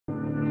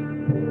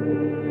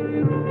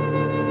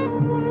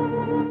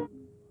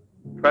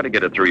Try to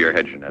get it through your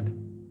head, Jeanette.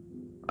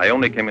 I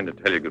only came in to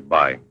tell you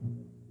goodbye.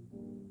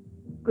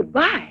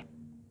 Goodbye?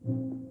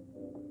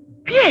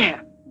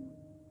 Pierre!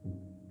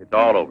 It's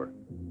all over.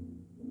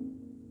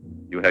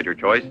 You had your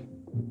choice.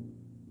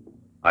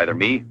 Either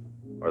me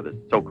or the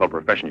so-called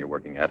profession you're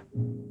working at.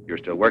 You're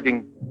still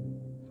working,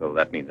 so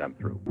that means I'm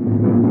through.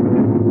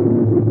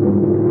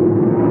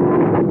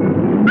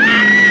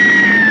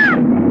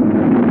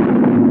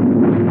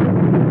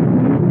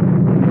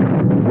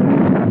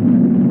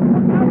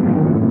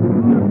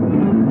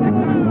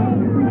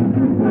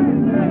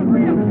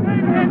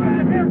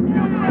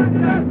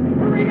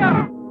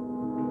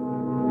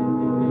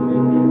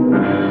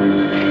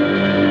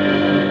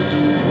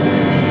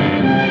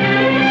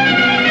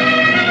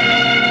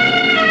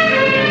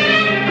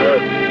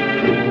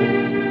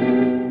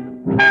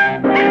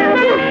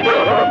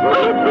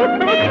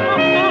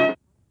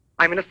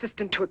 I'm an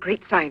assistant to a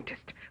great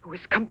scientist who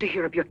has come to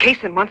hear of your case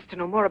and wants to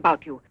know more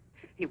about you.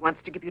 He wants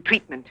to give you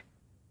treatment.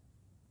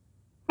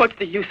 What's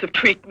the use of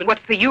treatment?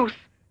 What's the use?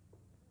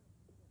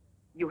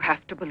 You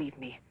have to believe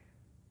me.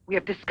 We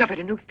have discovered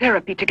a new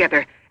therapy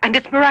together, and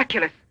it's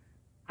miraculous.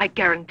 I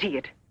guarantee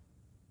it.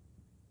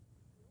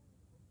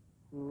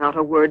 Not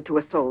a word to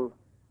a soul.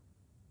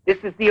 This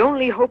is the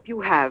only hope you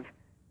have.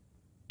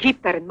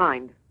 Keep that in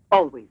mind,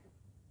 always.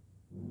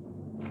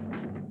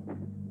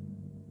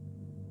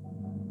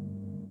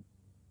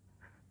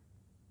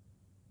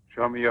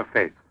 Show me your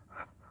face.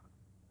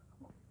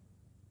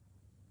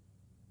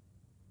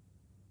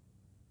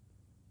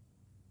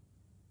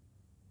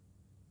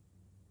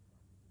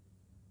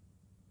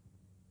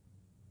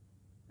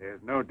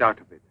 There's no doubt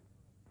of it.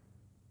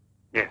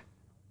 Yes.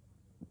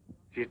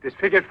 She's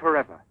disfigured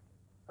forever.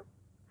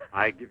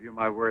 I give you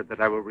my word that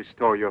I will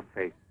restore your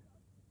face.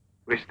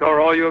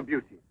 Restore all your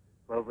beauty.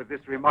 Well, with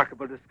this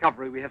remarkable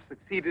discovery, we have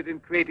succeeded in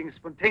creating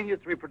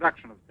spontaneous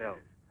reproduction of cells.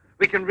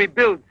 We can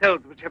rebuild cells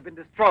which have been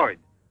destroyed.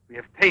 We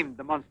have tamed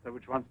the monster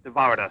which once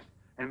devoured us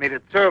and made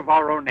it serve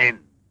our own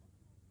ends.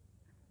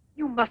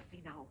 You must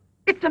see now.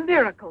 It's a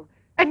miracle,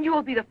 and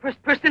you'll be the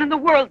first person in the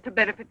world to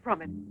benefit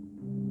from it.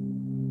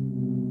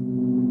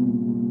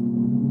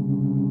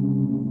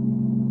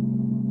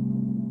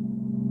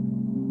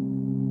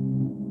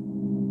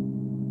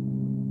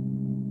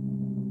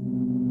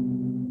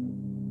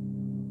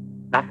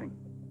 Nothing.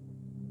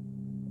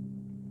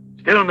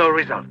 Still no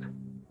result.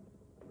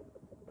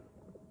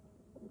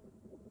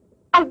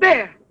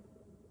 Albert!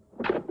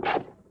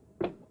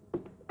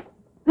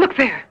 Look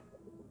there.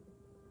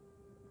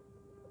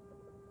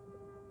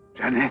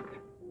 Jeanette.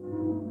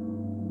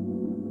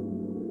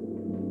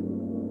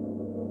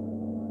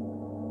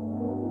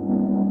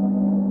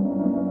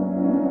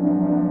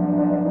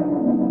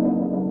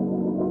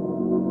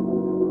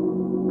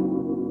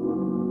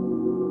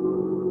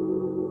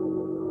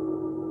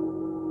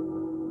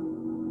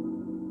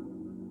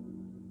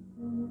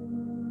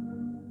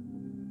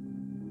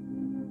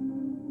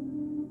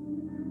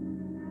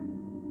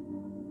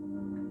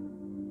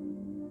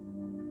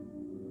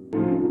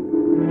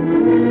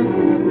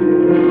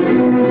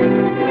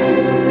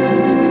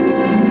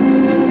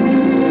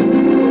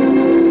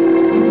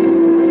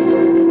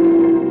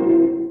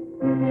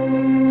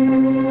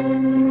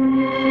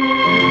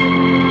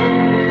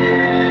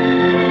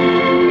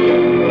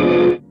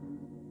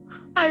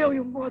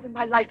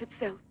 Life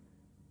itself.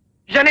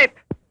 Jeanette!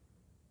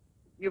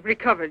 You've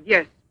recovered,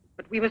 yes,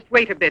 but we must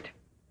wait a bit.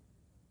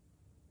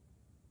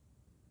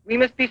 We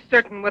must be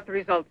certain what the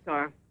results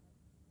are.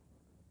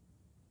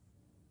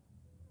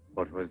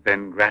 What was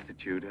then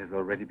gratitude has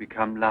already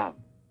become love.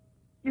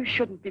 You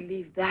shouldn't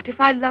believe that. If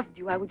I loved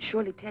you, I would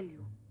surely tell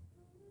you.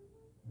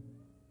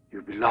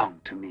 You belong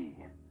to me.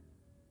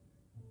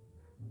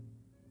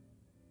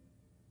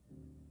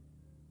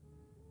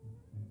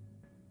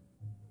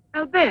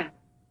 Albert.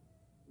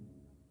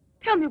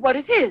 Tell me what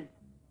it is.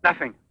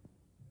 Nothing.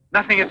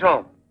 Nothing at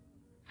all.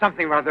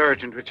 Something rather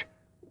urgent, which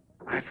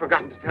I've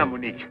forgotten to tell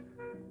Monique.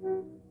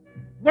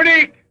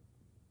 Monique!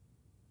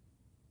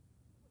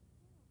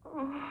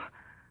 Oh,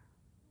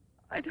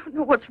 I don't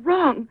know what's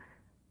wrong.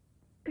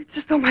 It's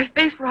as though my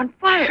face were on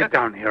fire. Sit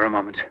down here a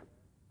moment.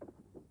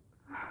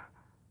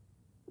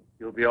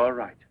 You'll be all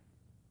right.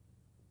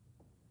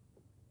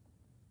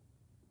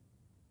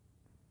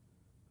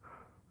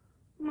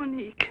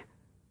 Monique.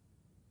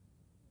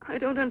 I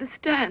don't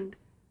understand.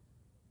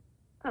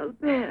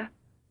 Albert.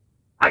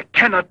 I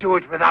cannot do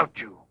it without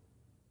you.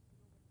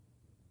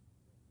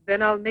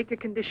 Then I'll make a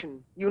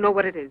condition. You know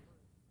what it is.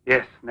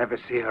 Yes, never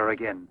see her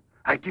again.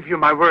 I give you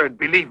my word,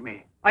 believe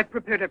me. I've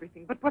prepared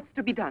everything, but what's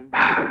to be done?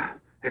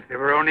 If there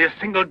were only a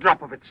single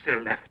drop of it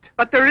still left.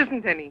 But there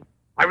isn't any.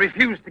 I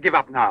refuse to give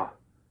up now.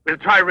 We'll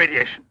try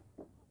radiation.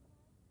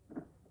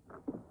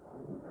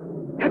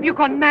 Have you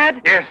gone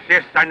mad?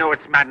 Yes, I know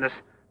it's madness,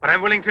 but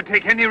I'm willing to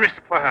take any risk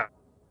for her.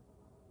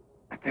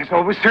 There's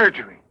always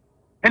surgery.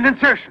 An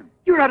insertion.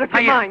 You're out of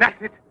your mind. That's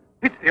it.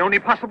 It's the only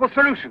possible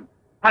solution.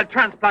 I'll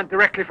transplant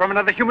directly from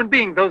another human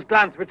being those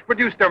glands which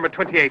produce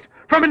Derma-28.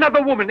 From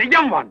another woman, a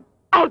young one.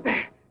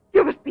 Albert,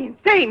 you must be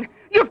insane.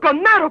 You've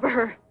gone mad over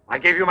her. I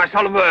gave you my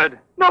solemn word.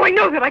 Now I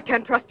know that I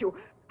can't trust you.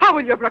 How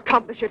will you ever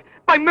accomplish it?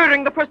 By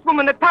murdering the first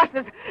woman that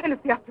passes. And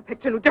if the after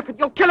picture no different,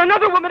 you'll kill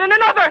another woman and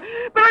another.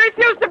 But I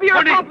refuse to be your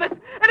accomplice.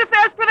 And if they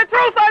ask for the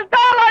truth, I'll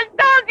die.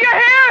 Do you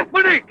hear?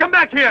 Monique, come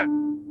back here.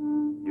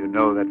 You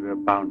know that we're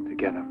bound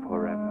together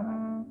forever.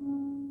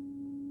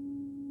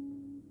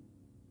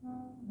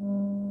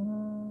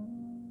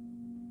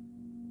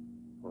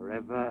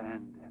 Forever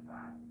and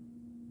ever.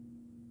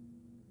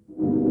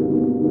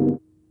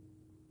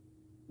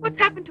 What's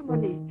happened to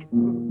Monique?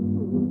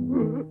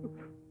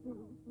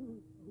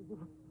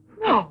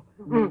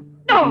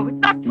 No, it's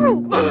not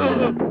true.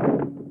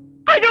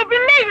 I don't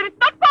believe it. It's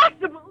not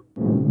possible.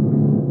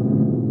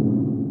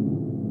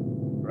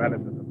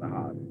 Paralysis of the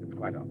heart. It's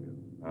quite obvious.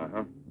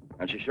 Uh-huh.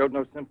 And she showed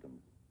no symptoms.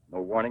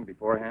 No warning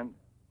beforehand?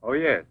 Oh,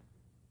 yes.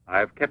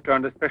 I've kept her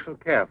under special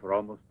care for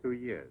almost 2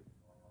 years.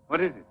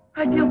 What is it?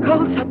 I feel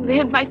cold suddenly,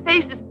 and my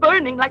face is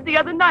burning like the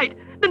other night.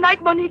 The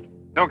night Monique...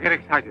 Don't get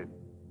excited.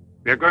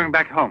 We're going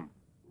back home.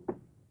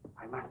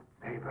 I must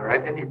save her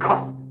at any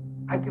cost.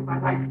 I'd give my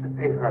life to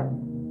save her.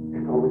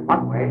 There's always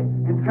one way.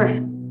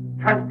 Insertion.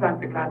 Transplant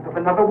the glands of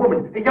another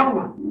woman, a young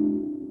one.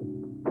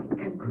 It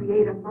can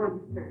create a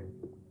monster.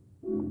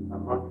 A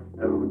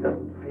monster who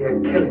doesn't fear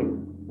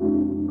killing.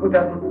 Who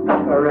doesn't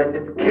suffer and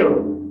is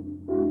killed.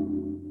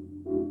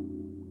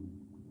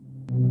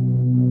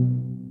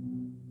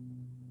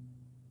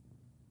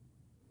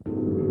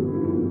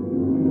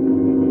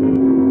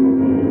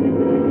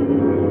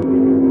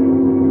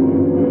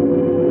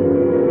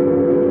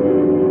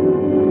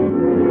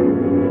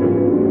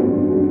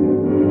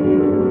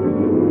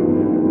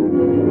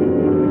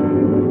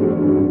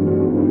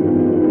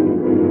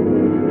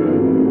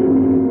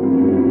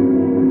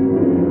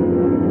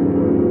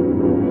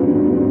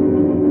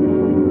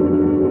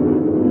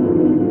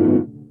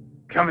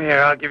 Come here,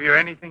 I'll give you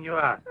anything you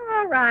ask.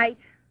 All right.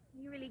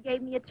 You really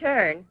gave me a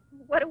turn.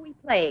 What are we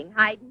playing,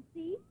 hide and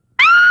seek?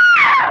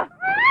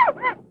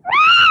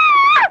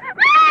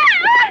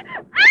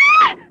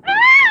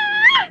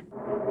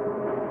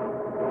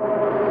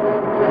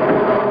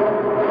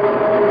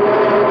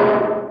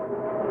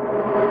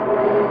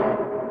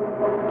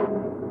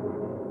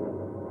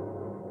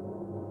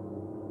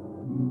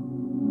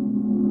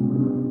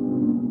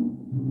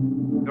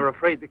 You're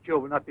afraid the cure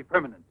will not be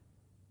permanent.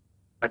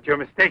 But you're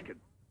mistaken.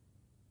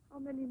 How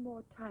many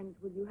more times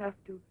will you have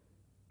to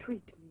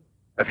treat me?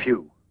 A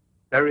few.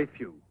 Very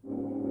few.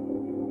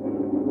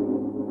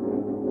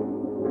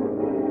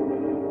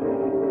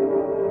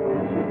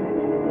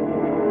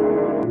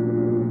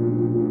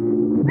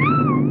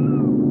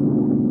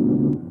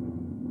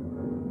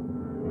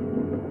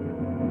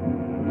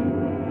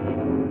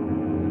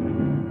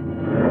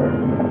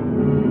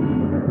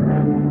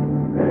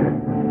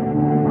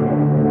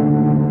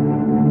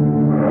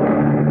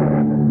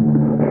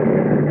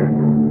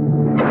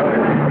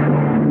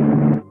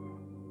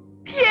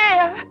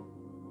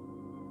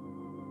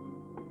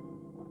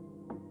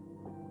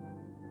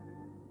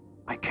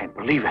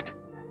 Believe it.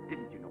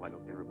 Didn't you know I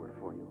looked everywhere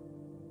for you?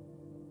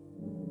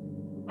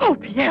 Oh,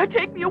 Pierre,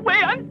 take me away.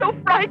 I'm so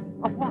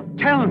frightened. Of what?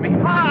 Tell me. Oh.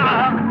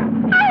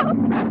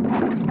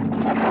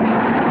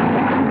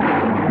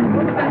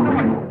 What was that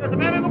noise? There's a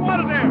man in the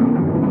water there.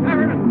 I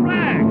heard a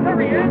flag. There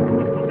he is.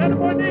 Lieutenant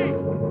Mornet.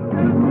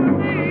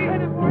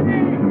 Lieutenant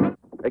Mornet.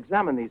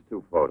 Examine these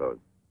two photos.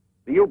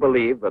 Do you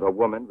believe that a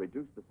woman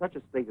reduced to such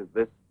a state as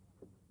this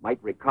might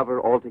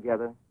recover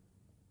altogether?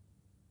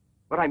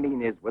 What I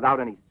mean is without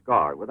any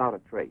scar, without a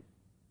trace.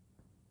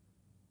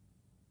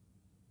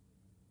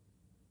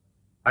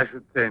 I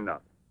should say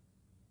not.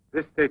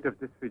 This state of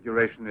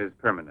disfiguration is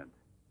permanent.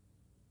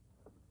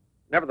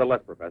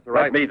 Nevertheless, Professor,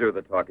 Let me do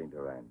the talking,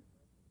 Durand.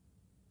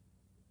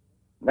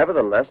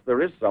 Nevertheless,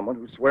 there is someone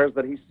who swears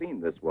that he's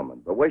seen this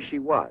woman, the way she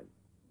was.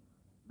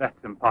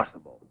 That's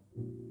impossible.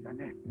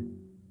 Jeanette,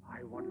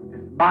 I want to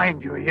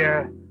dismind you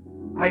here.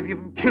 I've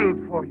even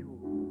killed for you.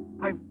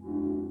 I've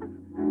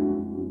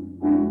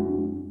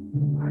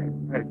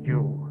fed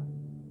you.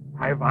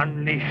 I've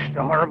unleashed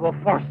a horrible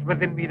force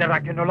within me that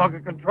I can no longer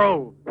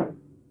control.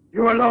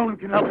 You alone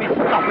can help me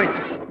stop it.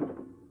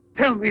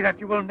 Tell me that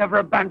you will never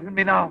abandon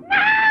me now.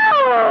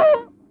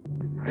 No!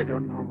 I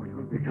don't know what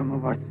will become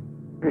of us.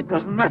 It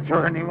doesn't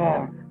matter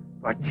anymore.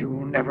 But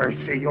you'll never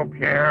see your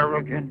Pierre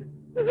again.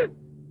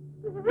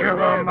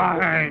 You're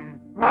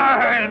mine.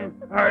 Mine!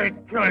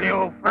 I'd kill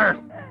you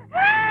first.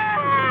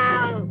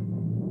 Help!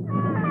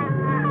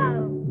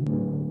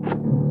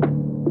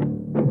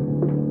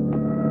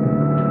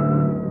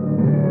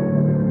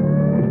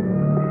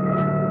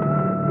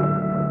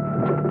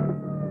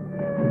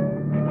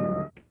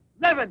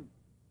 Levin!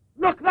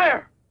 Look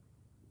there!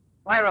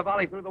 Fire a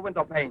volley through the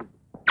window pane.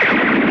 Come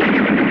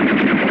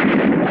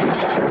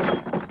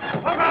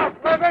out,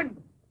 Levin!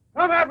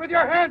 Come out with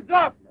your hands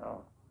up!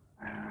 No.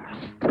 I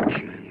must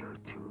kill you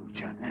too,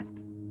 Jeanette.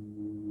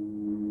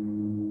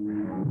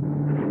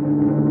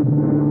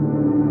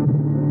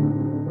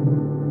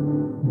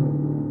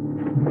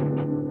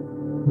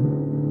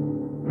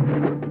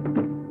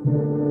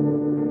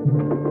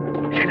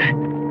 Jeanette!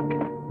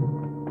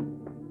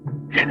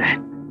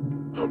 Jeanette!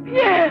 Oh,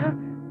 Pierre!